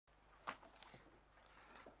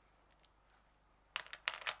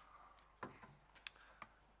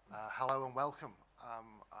Hello and welcome.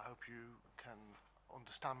 I hope you can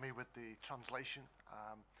understand me with the translation.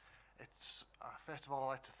 First of all,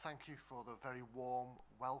 I'd like to thank you for the very warm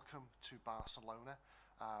welcome to Barcelona.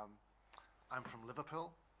 I'm from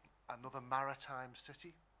Liverpool, another maritime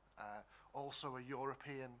city, also a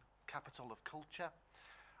European capital of culture,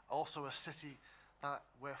 also a city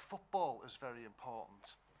where football is very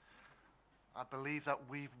important. I believe that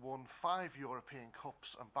we've won 5 European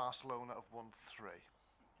Cups and Barcelona have won 3.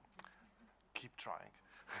 Keep trying.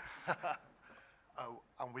 Oh,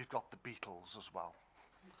 and we've got the Beatles as well.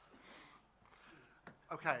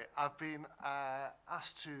 Okay, I've been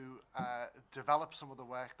asked to develop some of the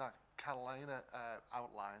work that Carolina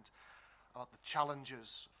outlined about the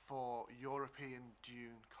challenges for European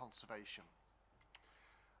dune conservation.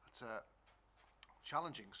 It's a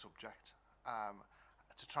challenging subject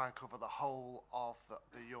to try and cover the whole of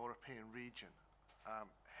the European region.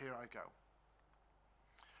 Here I go.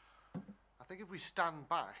 I think if we stand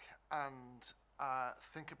back and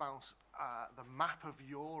think about the map of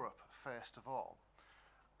Europe first of all,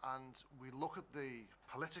 and we look at the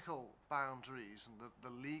political boundaries and the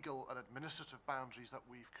legal and administrative boundaries that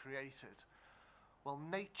we've created, well,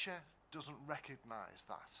 nature doesn't recognise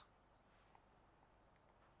that.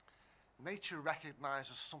 Nature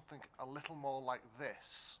recognises something a little more like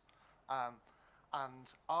this,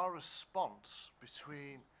 and our response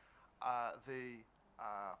between the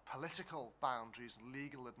political boundaries,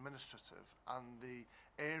 legal, administrative, and the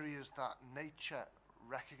areas that nature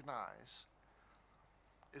recognise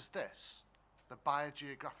is this: the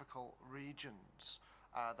biogeographical regions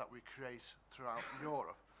that we create throughout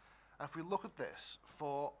Europe. And if we look at this,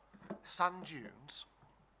 for sand dunes,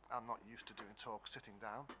 I'm not used to doing talks sitting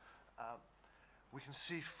down, we can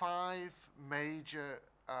see 5 major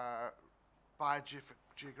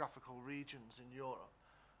biogeographical regions in Europe.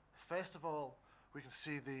 First of all, we can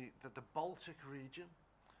see the Baltic region,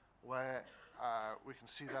 where we can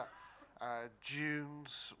see that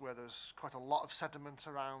dunes, where there's quite a lot of sediment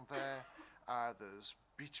around there. There's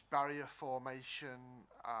beach barrier formation.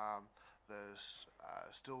 There's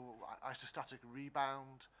still isostatic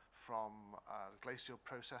rebound from glacial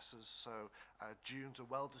processes, so dunes are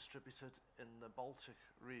well distributed in the Baltic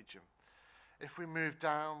region. If we move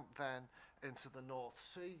down then into the North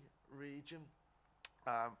Sea region,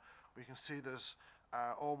 we can see there's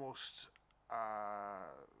almost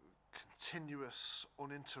continuous,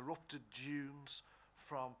 uninterrupted dunes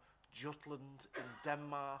from Jutland in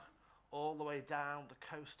Denmark all the way down the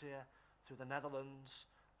coast here through the Netherlands,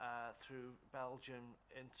 through Belgium,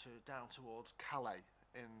 down towards Calais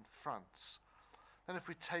in France. Then if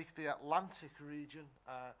we take the Atlantic region,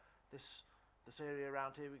 this area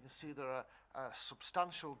around here, we can see there are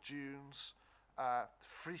substantial dunes,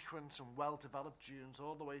 frequent and well-developed dunes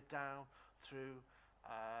all the way down through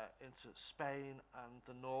into Spain and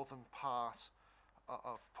the northern part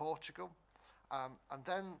of Portugal. And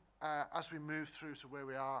then as we move through to where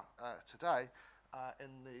we are today,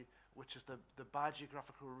 which is the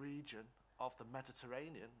biogeographical region of the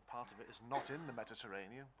Mediterranean. Part of it is not in the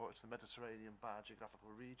Mediterranean, but it's the Mediterranean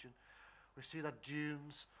biogeographical region. We see that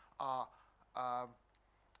dunes are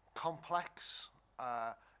complex.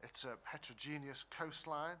 It's a heterogeneous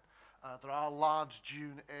coastline. There are large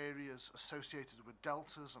dune areas associated with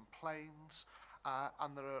deltas and plains,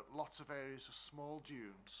 and there are lots of areas of small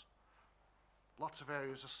dunes. Lots of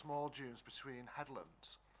areas of small dunes between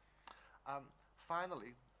headlands.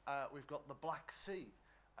 Finally, we've got the Black Sea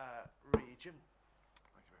region.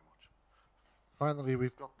 Thank you very much. Finally,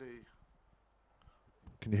 we've got the...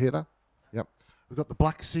 Can you hear that? Yep. We've got the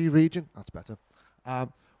Black Sea region. That's better.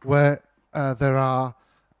 Where there are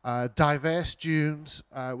diverse dunes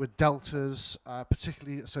with deltas,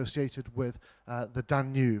 particularly associated with the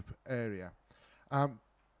Danube area.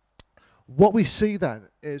 What we see then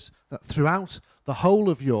is that throughout the whole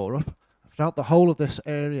of Europe, throughout the whole of this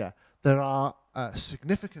area, there are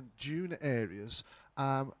significant dune areas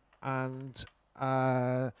and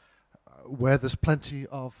where there's plenty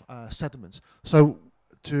of sediments. So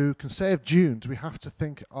to conserve dunes, we have to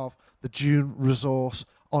think of the dune resource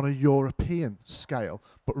on a European scale,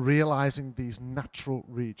 but realising these natural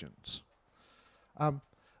regions.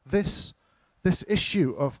 This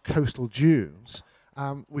issue of coastal dunes,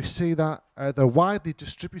 we see that they're widely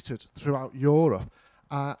distributed throughout Europe,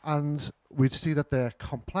 and we see that they're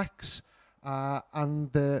complex,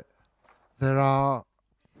 and there are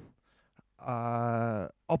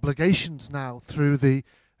obligations now through the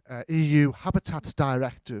EU Habitats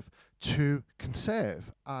Directive to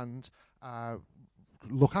conserve and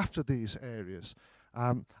look after these areas,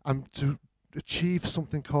 and to achieve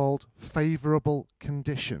something called favourable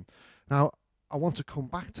condition. Now, I want to come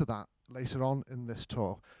back to that later on in this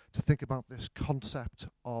talk to think about this concept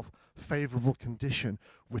of favourable condition,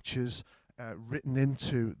 which is written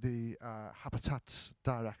into the Habitats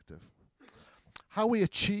Directive. How we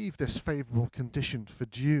achieve this favourable condition for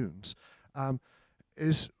dunes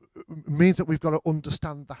means that we've got to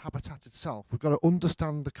understand the habitat itself. We've got to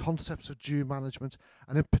understand the concepts of dune management,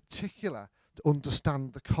 and in particular, to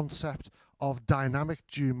understand the concept of dynamic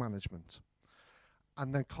dune management.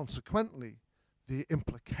 And then consequently, the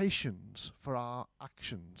implications for our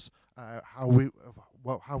actions, how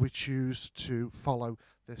we choose to follow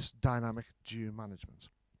this dynamic dune management.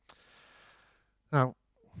 Now,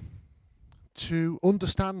 to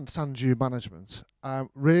understand sand dune management,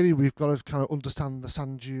 really we've got to kind of understand the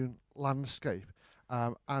sand dune landscape,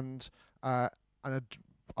 and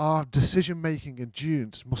our decision making in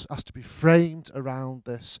dunes has to be framed around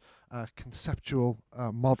this conceptual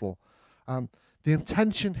model. The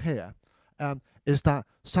intention here is that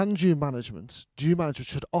sand dune management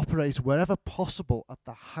should operate wherever possible at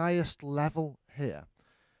the highest level here.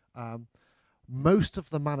 Most of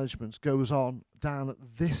the management goes on down at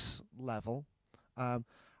this level, and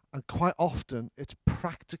quite often it's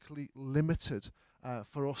practically limited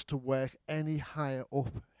for us to work any higher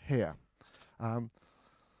up here.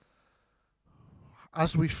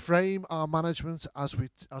 As we frame our management, as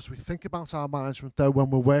we think about our management, though, when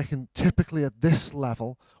we're working typically at this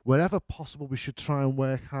level, wherever possible, we should try and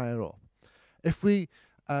work higher up. If we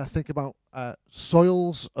think about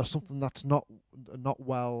soils as something that's not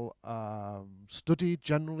well studied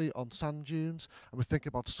generally on sand dunes, and we think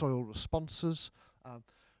about soil responses,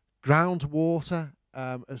 groundwater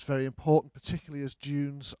is very important, particularly as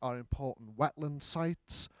dunes are important wetland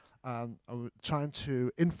sites, and we're trying to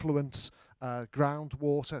influence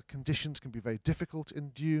groundwater conditions can be very difficult in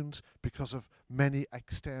dunes because of many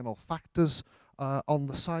external factors on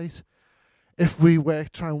the site. If we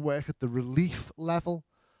try and work at the relief level,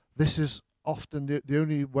 this is often the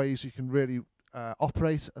only ways you can really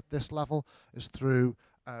operate at this level is through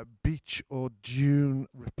beach or dune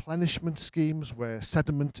replenishment schemes where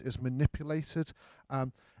sediment is manipulated.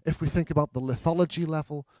 If we think about the lithology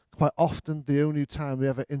level, quite often the only time we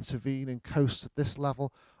ever intervene in coasts at this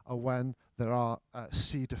level are when there are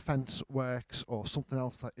sea defence works or something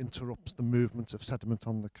else that interrupts the movement of sediment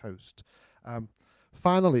on the coast.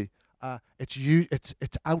 Finally,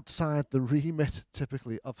 it's outside the remit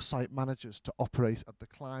typically of site managers to operate at the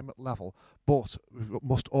climate level, but we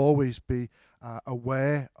must always be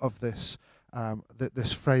aware of this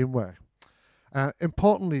this framework.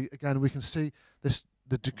 Importantly, again, we can see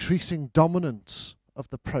the decreasing dominance of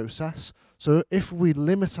the process. So if we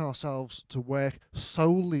limit ourselves to work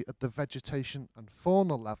solely at the vegetation and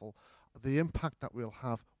fauna level, the impact that we'll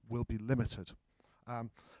have will be limited.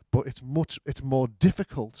 But it's more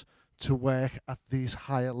difficult to work at these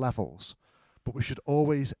higher levels. But we should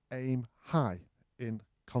always aim high in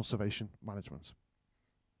conservation management.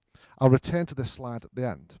 I'll return to this slide at the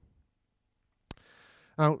end.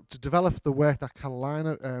 Now, to develop the work that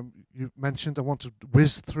Carolina you mentioned, I want to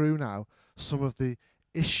whiz through now some of the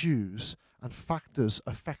issues and factors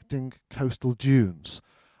affecting coastal dunes.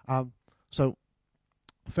 So,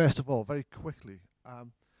 first of all, very quickly,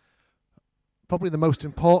 probably the most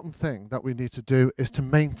important thing that we need to do is to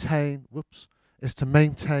maintain,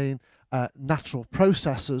 natural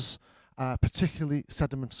processes, particularly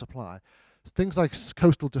sediment supply. Things like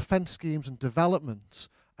coastal defence schemes and developments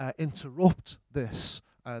interrupt these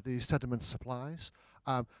sediment supplies,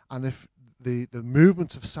 and if the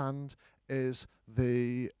movement of sand is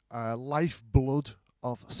the lifeblood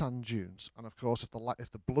of sand dunes, and of course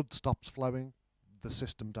if the blood stops flowing, the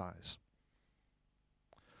system dies.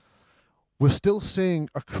 We're still seeing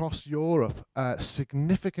across Europe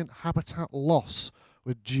significant habitat loss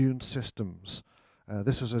with dune systems.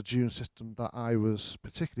 This is a dune system that I was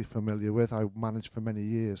particularly familiar with. I managed for many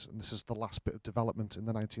years, and this is the last bit of development in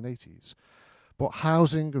the 1980s. But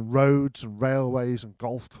housing and roads and railways and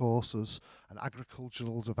golf courses and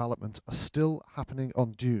agricultural development are still happening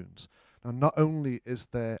on dunes. Now, not only is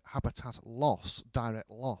there habitat loss, direct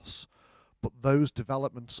loss, but those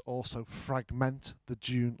developments also fragment the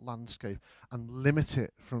dune landscape and limit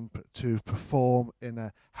it to perform in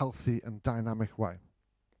a healthy and dynamic way.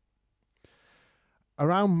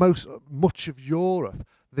 Around much of Europe,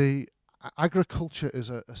 the agriculture is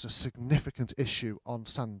a significant issue on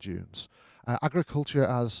sand dunes. Agriculture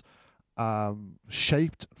has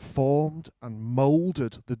shaped, formed and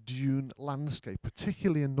moulded the dune landscape,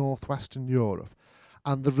 particularly in northwestern Europe.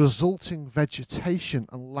 And the resulting vegetation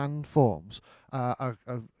and landforms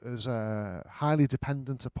is highly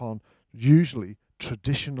dependent upon usually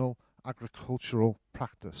traditional agricultural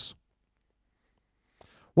practice.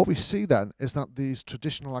 What we see then is that these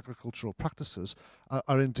traditional agricultural practices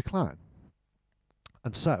are in decline.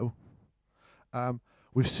 And so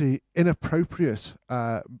we see inappropriate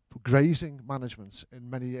grazing management in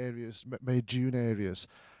many areas, many dune areas,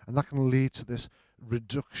 and that can lead to this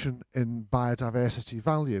reduction in biodiversity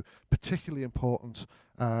value, particularly important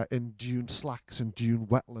in dune slacks and dune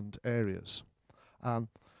wetland areas. And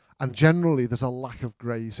generally there's a lack of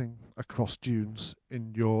grazing across dunes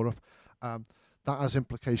in Europe. That has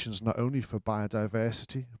implications not only for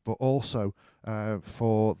biodiversity, but also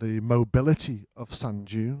for the mobility of sand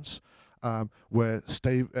dunes, where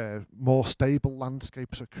more stable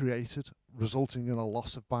landscapes are created, resulting in a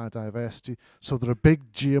loss of biodiversity. So there are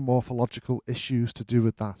big geomorphological issues to do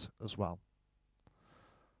with that as well.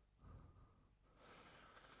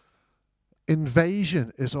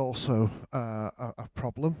 Invasion is also a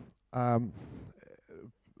problem.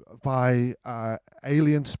 By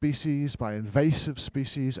alien species, by invasive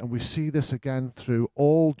species, and we see this again through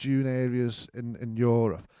all dune areas in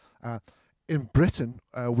Europe. In Britain,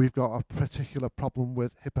 we've got a particular problem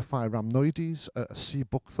with Hippophae rhamnoides, a sea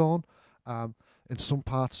buckthorn. In some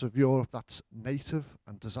parts of Europe, that's native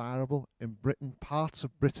and desirable. In Britain, parts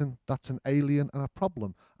of Britain, that's an alien and a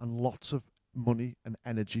problem, and lots of money and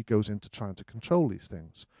energy goes into trying to control these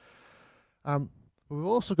things. We've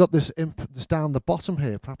also got this down the bottom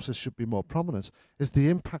here, perhaps this should be more prominent, is the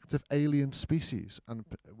impact of alien species. And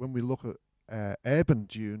when we look at urban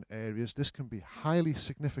dune areas, this can be highly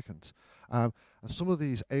significant. And some of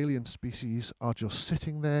these alien species are just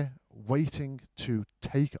sitting there waiting to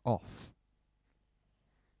take off.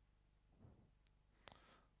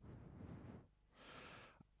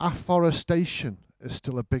 Afforestation is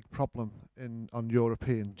still a big problem on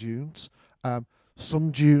European dunes.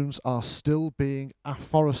 Some dunes are still being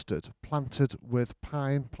afforested, planted with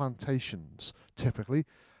pine plantations, typically.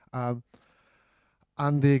 And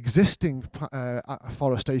the existing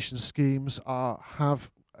afforestation schemes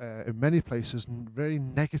have, in many places, very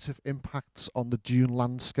negative impacts on the dune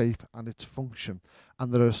landscape and its function.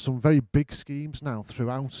 And there are some very big schemes now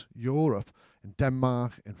throughout Europe, in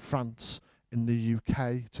Denmark, in France, in the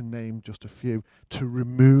UK, to name just a few, to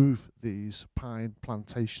remove these pine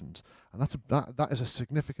plantations. And that is a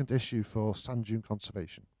significant issue for sand dune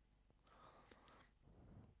conservation.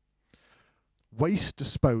 Waste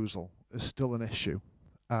disposal is still an issue.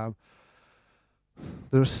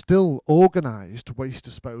 There is still organised waste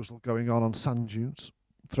disposal going on sand dunes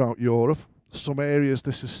throughout Europe. Some areas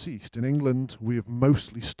this has ceased. In England, we have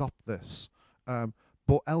mostly stopped this.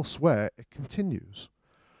 But elsewhere, it continues.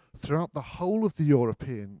 Throughout the whole of the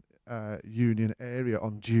European Union area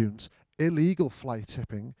on dunes, illegal fly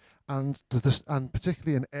tipping and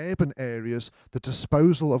particularly in urban areas, the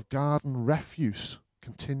disposal of garden refuse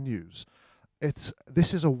continues.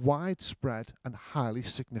 This is a widespread and highly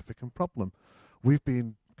significant problem. We've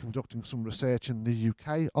been conducting some research in the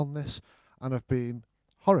UK on this and have been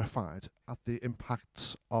horrified at the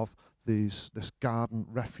impacts of this garden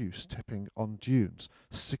refuse tipping on dunes.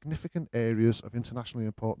 Significant areas of internationally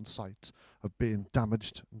important sites have been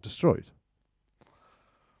damaged and destroyed.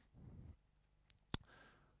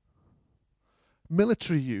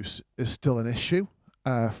 Military use is still an issue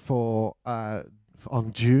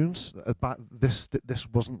on dunes. This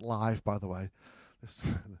wasn't live, by the way. This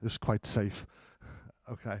is quite safe.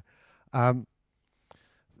 Okay.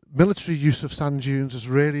 Military use of sand dunes is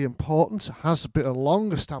really important. It has been a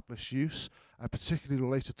long-established use, particularly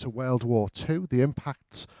related to World War II. The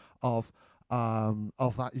impacts of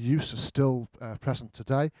that use are still present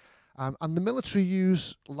today. And the military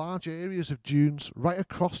use large areas of dunes right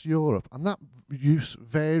across Europe, and that use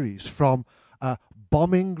varies from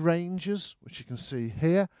bombing ranges, which you can see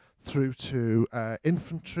here, through to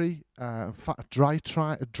infantry, dry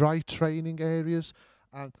training areas.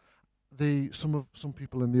 And some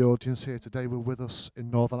people in the audience here today were with us in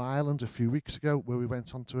Northern Ireland a few weeks ago, where we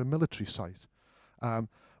went onto a military site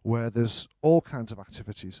where there's all kinds of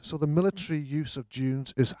activities. So the military use of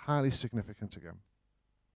dunes is highly significant again.